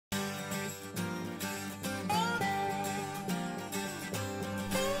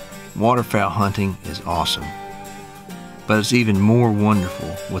Waterfowl hunting is awesome, but it's even more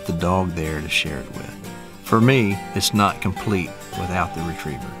wonderful with the dog there to share it with. For me, it's not complete without the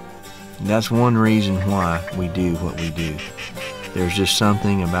retriever. And that's one reason why we do what we do. There's just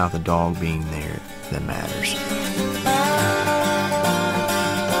something about the dog being there that matters.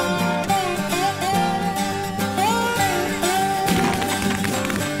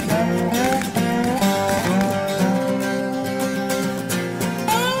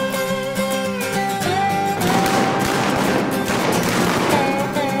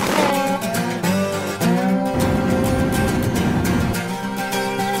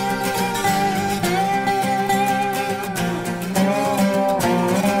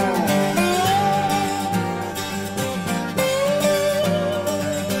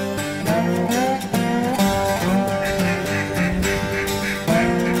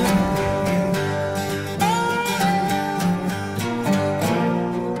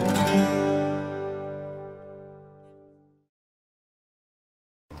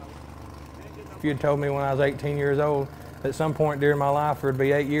 If you had told me when I was 18 years old, at some point during my life, there'd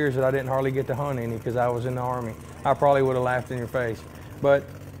be 8 years that I didn't hardly get to hunt any because I was in the Army, I probably would have laughed in your face. But,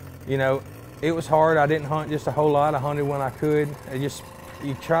 you know, it was hard. I didn't hunt just a whole lot. I hunted when I could.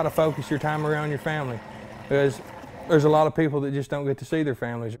 You try to focus your time around your family because there's a lot of people that just don't get to see their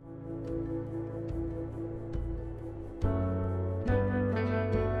families.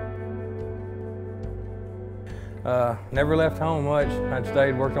 Never left home much. I'd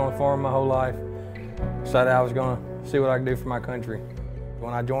stayed, worked on a farm my whole life. Decided I was going to see what I could do for my country.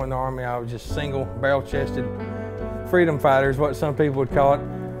 When I joined the Army, I was just single, barrel-chested freedom fighter is what some people would call it.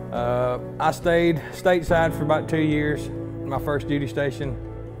 I stayed stateside for about 2 years. My first duty station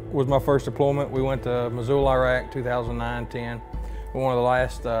was my first deployment. We went to Mosul, Iraq, 2009-10. We're one of the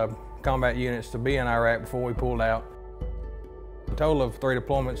last combat units to be in Iraq before we pulled out. A total of 3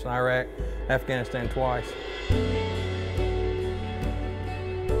 deployments in Iraq, Afghanistan twice.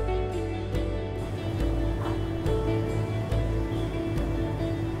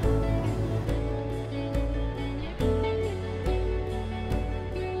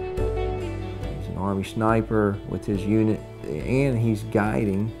 Army sniper with his unit, and he's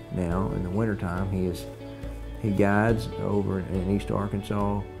guiding now in the wintertime. He guides over in East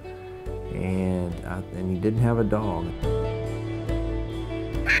Arkansas, and he didn't have a dog.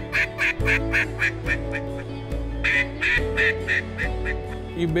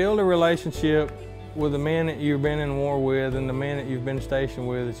 You build a relationship with the men that you've been in war with and the men that you've been stationed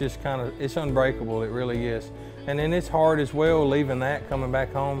with. It's just it's unbreakable, it really is. And then it's hard as well leaving that, coming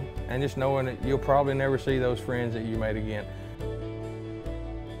back home, and just knowing that you'll probably never see those friends that you made again.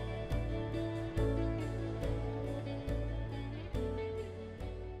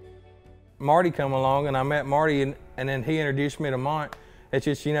 Marty come along, and I met Marty, and then he introduced me to Monte. It's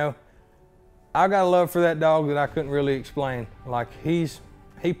just, you know, I got a love for that dog that I couldn't really explain. Like he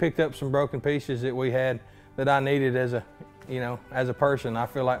picked up some broken pieces that we had that I needed as a person. I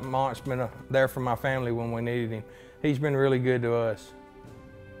feel like Monte's been there for my family when we needed him. He's been really good to us.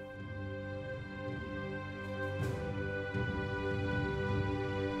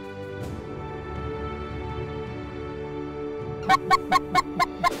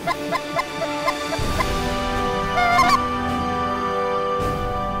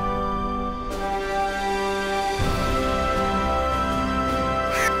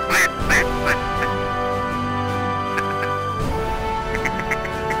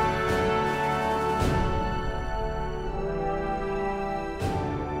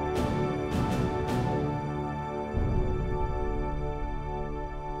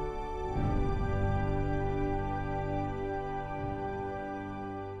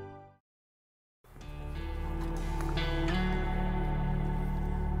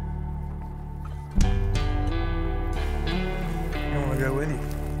 Go with you.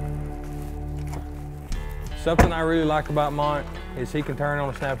 Something I really like about Monte is he can turn on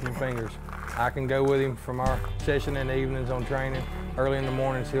a snap of your fingers. I can go with him from our session in the evenings on training. Early in the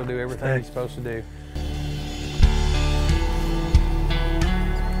mornings, he'll do everything he's supposed to do.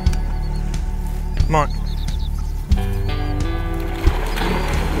 Monte.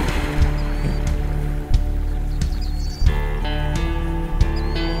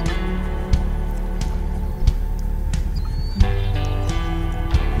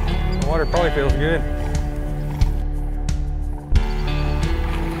 Water probably feels good.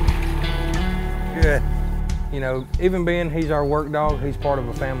 Good. You know, even being he's our work dog, he's part of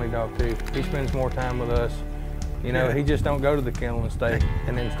a family dog too. He spends more time with us. You know, he just don't go to the kennel and stay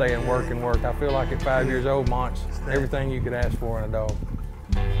and work and work. I feel like at 5 years old, Monte's everything you could ask for in a dog.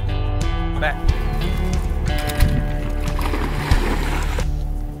 Back.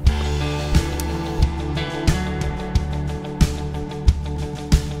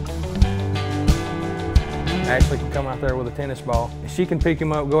 Ashley can come out there with a tennis ball. She can pick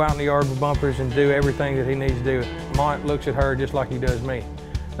him up, go out in the yard with bumpers, and do everything that he needs to do. Monte looks at her just like he does me.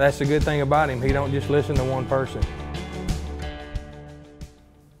 That's the good thing about him. He don't just listen to one person.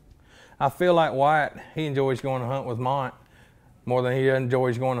 I feel like Wyatt, he enjoys going to hunt with Monte more than he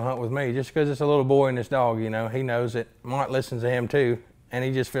enjoys going to hunt with me, just because it's a little boy in this dog, you know. He knows that Monte listens to him too, and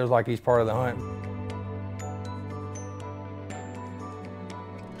he just feels like he's part of the hunt.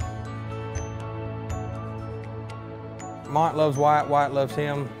 Monte loves Wyatt, Wyatt loves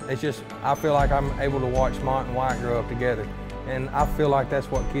him. It's just, I feel like I'm able to watch Monte and Wyatt grow up together. And I feel like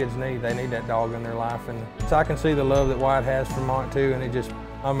that's what kids need. They need that dog in their life. And so I can see the love that Wyatt has for Monte too, and it just,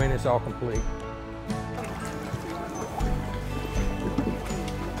 I mean, it's all complete.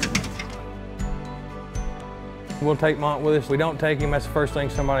 We'll take Monte with us. If we don't take him, that's the first thing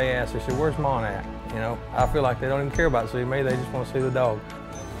somebody asks. They say, where's Monte at? You know, I feel like they don't even care about seeing me, they just want to see the dog.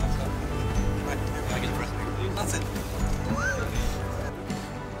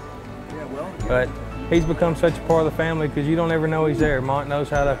 But he's become such a part of the family because you don't ever know he's there. Monte knows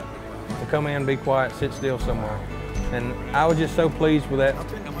how to come in, be quiet, sit still somewhere. And I was just so pleased with that.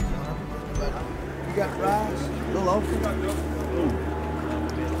 You got rice, a little okra.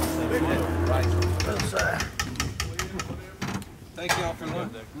 Thank y'all for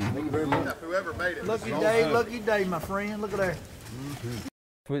lunch. Thank you very much. Whoever made it. Lucky day, my friend. Look at there.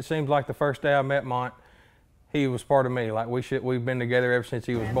 It seems like the first day I met Monte, he was part of me. Like we've been together ever since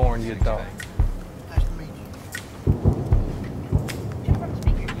he was born, you'd thought. Nice to meet you.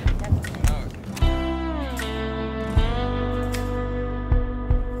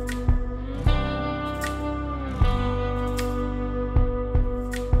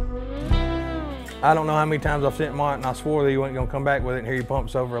 I don't know how many times I've sent Monte and I swore that he wasn't gonna come back with it, and here he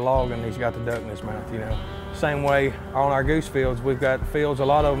pumps over a log and he's got the duck in his mouth, you know. Same way on our goose fields, we've got fields, a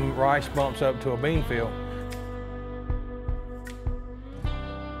lot of them rice bumps up to a bean field.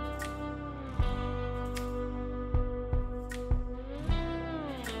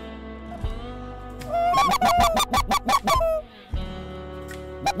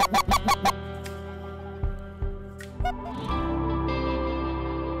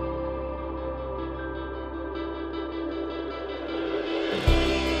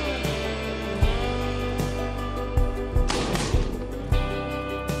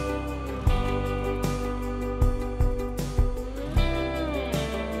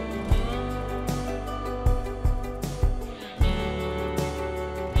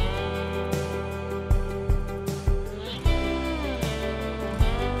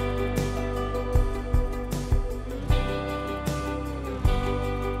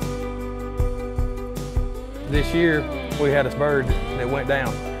 This year, we had a bird that went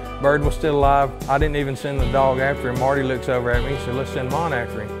down. Bird was still alive. I didn't even send the dog after him. Marty looks over at me and said, let's send Monte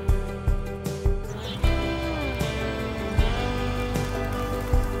after him.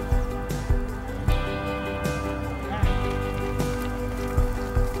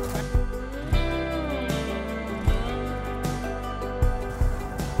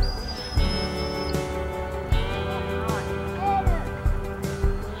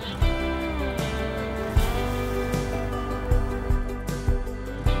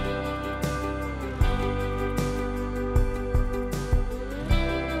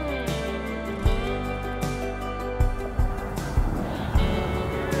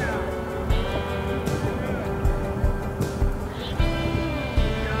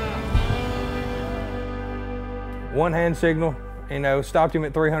 One hand signal, you know, stopped him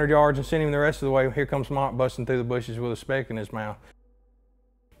at 300 yards and sent him the rest of the way. Here comes Monte busting through the bushes with a speck in his mouth.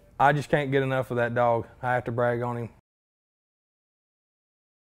 I just can't get enough of that dog. I have to brag on him.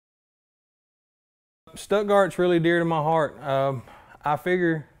 Stuttgart's really dear to my heart. I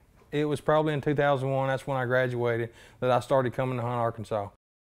figure it was probably in 2001, that's when I graduated, that I started coming to hunt Arkansas.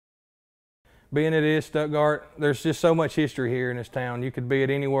 Being it is Stuttgart, there's just so much history here in this town. You could be at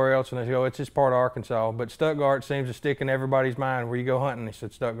anywhere else and they go, it's just part of Arkansas. But Stuttgart seems to stick in everybody's mind. Where you go hunting, they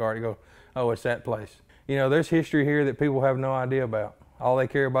said Stuttgart, you go, oh, it's that place. You know, there's history here that people have no idea about. All they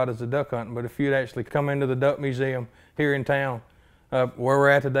care about is the duck hunting. But if you'd actually come into the Duck Museum here in town, where we're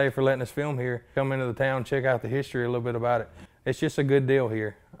at today for letting us film here, come into the town, check out the history a little bit about it. It's just a good deal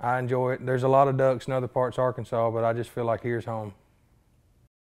here. I enjoy it. There's a lot of ducks in other parts of Arkansas, but I just feel like here's home.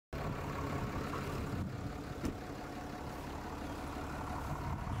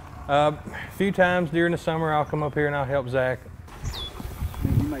 A few times during the summer, I'll come up here and I'll help Zach.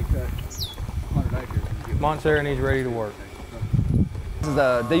 You may cut 100 acres. Monte's there and he's ready to work. This is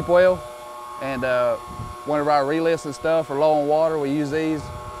a deep well, and whenever our relifts and stuff are low on water, we use these.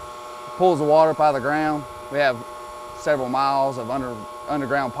 Pulls the water up out of the ground. We have several miles of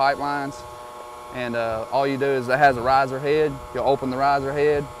underground pipelines, And all you do is it has a riser head. You'll open the riser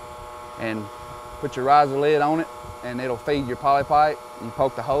head and put your riser lid on it, and it'll feed your poly pipe. You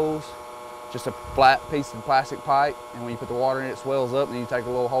poke the hose, just a flat piece of plastic pipe, and when you put the water in it, it swells up, and you take a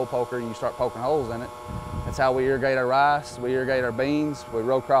little hole poker and you start poking holes in it. That's how we irrigate our rice, we irrigate our beans, we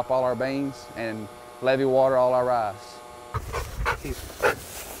row crop all our beans, and levee water all our rice.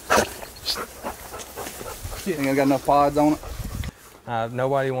 Think I got enough pods on it?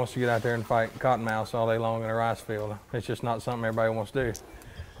 Nobody wants to get out there and fight cottonmouths all day long in a rice field. It's just not something everybody wants to do.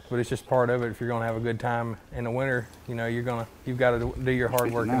 But it's just part of it. If you're going to have a good time in the winter, you know, you've got to do your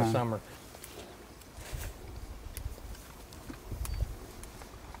hard work in the summer.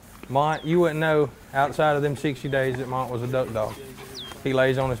 Monte, you wouldn't know outside of them 60 days that Monte was a duck dog. He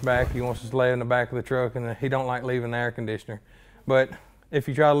lays on his back. He wants to lay in the back of the truck, and he don't like leaving the air conditioner. But if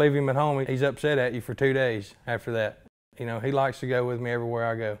you try to leave him at home, he's upset at you for 2 days after that. You know, he likes to go with me everywhere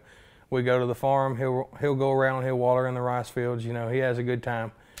I go. We go to the farm, he'll go around, he'll water in the rice fields, you know, he has a good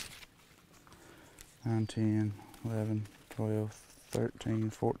time. 9, 10, 11, 12, 13,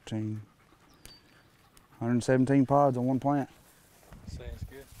 14, 117 pods on one plant. Sounds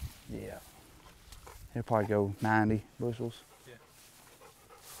good. Yeah. He'll probably go 90 bushels. Yeah.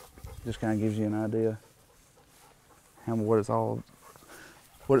 Just kind of gives you an idea what it's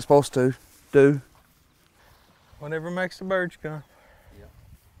supposed to do. Whatever makes the birds come. Yeah.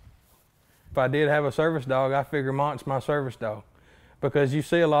 If I did have a service dog, I figure Monte's my service dog. Because you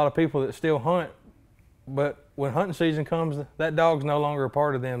see a lot of people that still hunt, but when hunting season comes, that dog's no longer a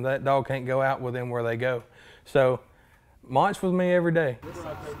part of them. That dog can't go out with them where they go. So Monte's with me every day. This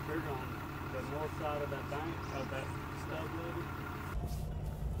right there, they're on the north side of that bank, of that stub levee.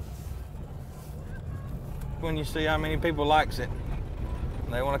 When you see how many people likes it,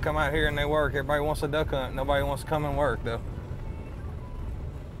 they want to come out here and they work. Everybody wants to duck hunt. Nobody wants to come and work though.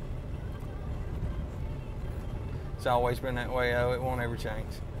 It's always been that way, though. It won't ever change.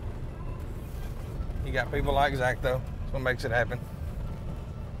 You got people like Zach, though. That's what makes it happen.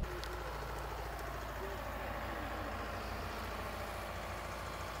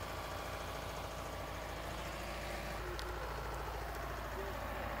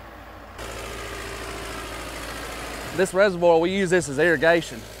 This reservoir, we use this as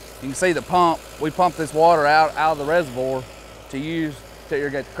irrigation. You can see the pump. We pump this water out of the reservoir to use to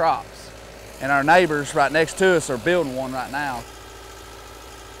irrigate the crops. And our neighbors right next to us are building one right now.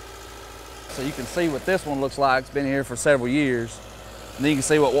 So you can see what this one looks like. It's been here for several years. And then you can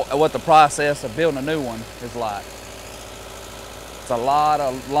see what the process of building a new one is like. It's a lot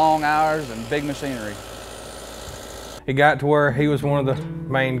of long hours and big machinery. It got to where he was one of the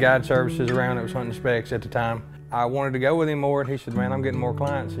main guide services around that was hunting specs at the time. I wanted to go with him more, and he said, man, I'm getting more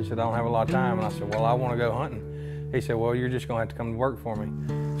clients. He said, I don't have a lot of time. And I said, well, I want to go hunting. He said, well, you're just going to have to come to work for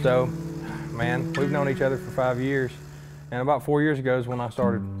me. So, man, we've known each other for 5 years. And about 4 years ago is when I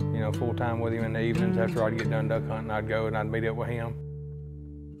started, you know, full-time with him in the evenings. After I'd get done duck hunting, I'd go and I'd meet up with him.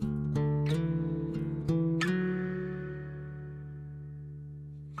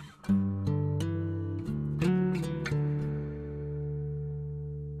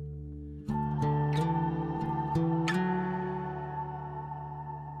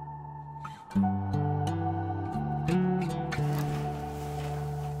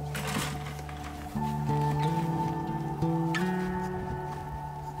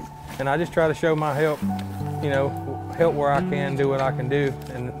 And I just try to show my help, you know, help where I can, do what I can do,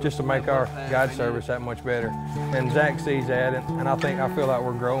 and just to make our guide service that much better. And Zach sees that, and I feel like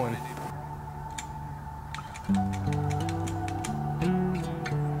we're growing.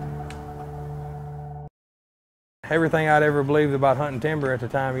 Everything I'd ever believed about hunting timber at the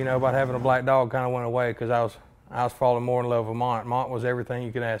time, you know, about having a black dog kind of went away because I was falling more in love with Monte. Monte was everything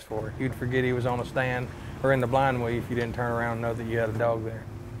you could ask for. You'd forget he was on a stand or in the blind way if you didn't turn around and know that you had a dog there.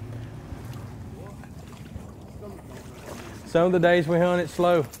 Some of the days we hunt, it's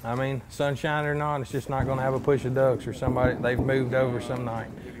slow. I mean, sunshine or not, it's just not going to have a push of ducks or somebody, they've moved over some night.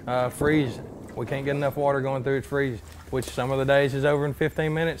 Freeze, we can't get enough water going through, it's freeze, which some of the days is over in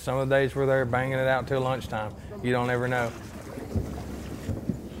 15 minutes. Some of the days we're there banging it out till lunchtime. You don't ever know.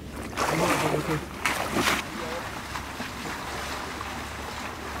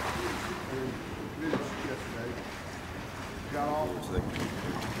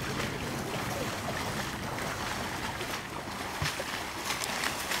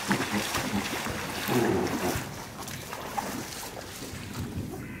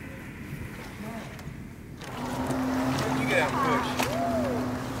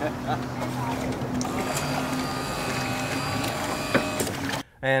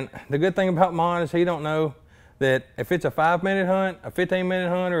 And the good thing about Monte is he don't know that if it's a 5-minute hunt, a 15-minute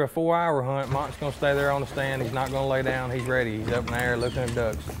hunt, or a 4-hour hunt, Monte's gonna stay there on the stand. He's not gonna lay down. He's ready. He's up in the air looking at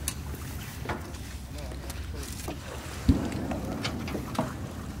ducks.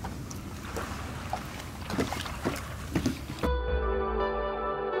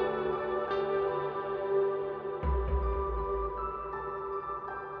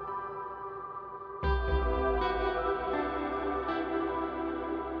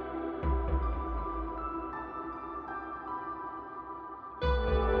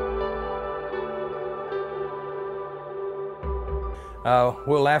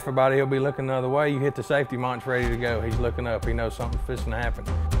 We'll laugh about it. He'll be looking the other way. You hit the safety, Monte's ready to go. He's looking up. He knows something's fixing to happen.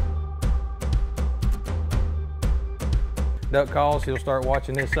 Duck calls, he'll start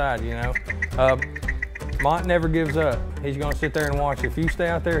watching his side, you know. Monte never gives up. He's gonna sit there and watch. If you stay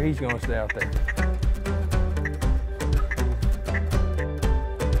out there, he's gonna stay out there.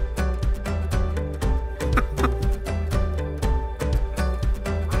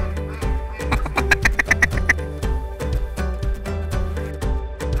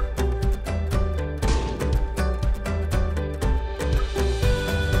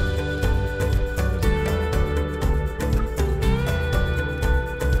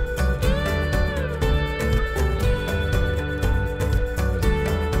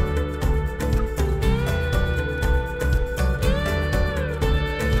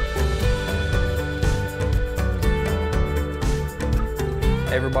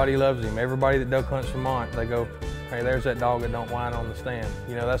 Everybody loves him. Everybody that duck hunts for Monte, they go, hey, there's that dog that don't whine on the stand.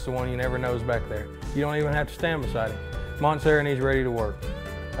 You know, that's the one you never know's back there. You don't even have to stand beside him. Monte's there and he's ready to work.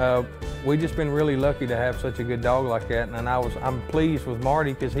 We've just been really lucky to have such a good dog like that, and I'm pleased with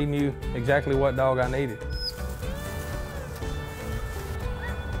Marty because he knew exactly what dog I needed.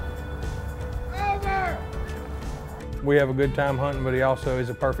 We have a good time hunting, but he also is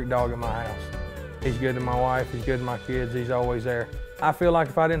a perfect dog at my house. He's good to my wife, he's good to my kids, he's always there. I feel like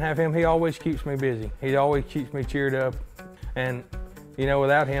if I didn't have him, he always keeps me busy. He always keeps me cheered up. And, you know,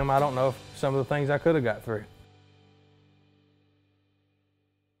 without him, I don't know if some of the things I could have got through.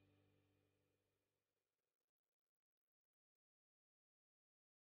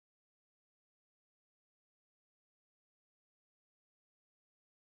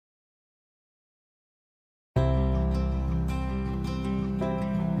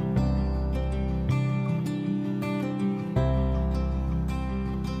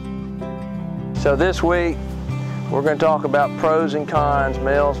 So this week, we're going to talk about pros and cons,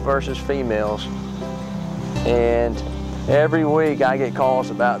 males versus females. And every week I get calls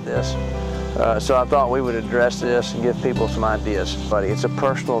about this. So I thought we would address this and give people some ideas. But it's a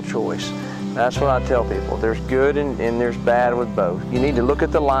personal choice. That's what I tell people. There's good and there's bad with both. You need to look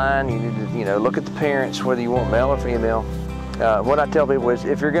at the line, you need to look at the parents, whether you want male or female. What I tell people is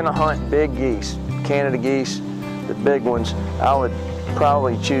if you're going to hunt big geese, Canada geese, the big ones, I would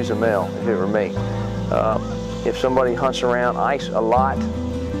probably choose a male if it were me. If somebody hunts around ice a lot,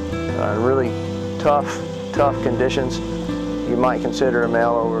 really tough conditions, you might consider a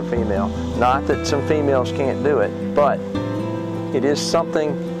male over a female. Not that some females can't do it, but it is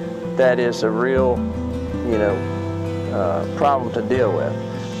something that is a real, problem to deal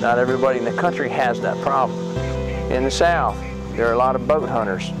with. Not everybody in the country has that problem. In the South, there are a lot of boat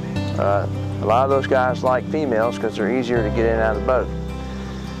hunters. A lot of those guys like females because they're easier to get in and out of the boat.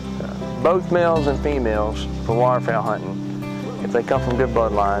 Both males and females for waterfowl hunting, if they come from good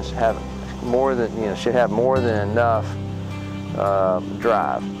bloodlines, have more than should have more than enough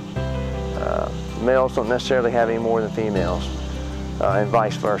drive. Males don't necessarily have any more than females, and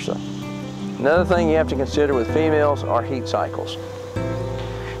vice versa. Another thing you have to consider with females are heat cycles.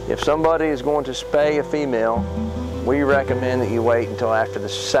 If somebody is going to spay a female, we recommend that you wait until after the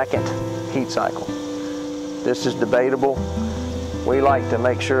second heat cycle. This is debatable. We like to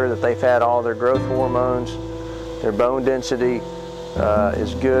make sure that they've had all their growth hormones, their bone density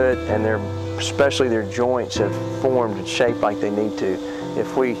is good, and especially their joints have formed and shaped like they need to.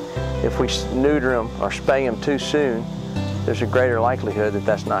 If we neuter them or spay them too soon, there's a greater likelihood that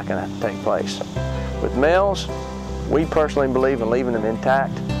that's not going to take place. With males, we personally believe in leaving them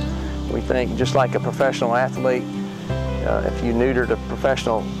intact. We think just like a professional athlete, if you neutered a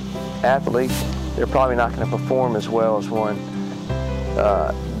professional athlete, they're probably not going to perform as well as one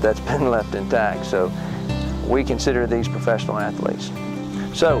that's been left intact. So we consider these professional athletes.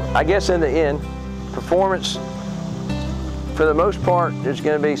 So I guess in the end, performance, for the most part, is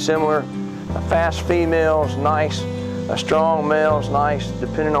going to be similar. A fast female's nice, a strong male's nice,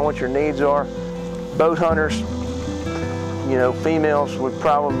 depending on what your needs are. Boat hunters, females would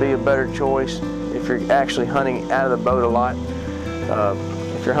probably be a better choice if you're actually hunting out of the boat a lot.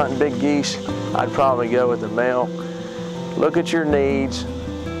 If you're hunting big geese, I'd probably go with the male. Look at your needs.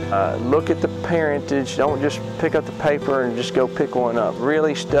 Look at the parentage. Don't just pick up the paper and just go pick one up.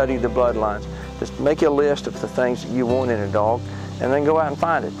 Really study the bloodlines. Just make a list of the things that you want in a dog, and then go out and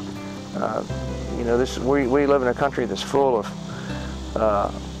find it. You know, we live in a country that's full of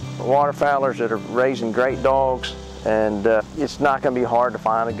waterfowlers that are raising great dogs, and it's not going to be hard to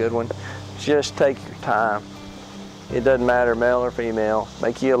find a good one. Just take your time. It doesn't matter male or female.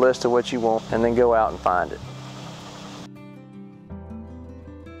 Make you a list of what you want, and then go out and find it.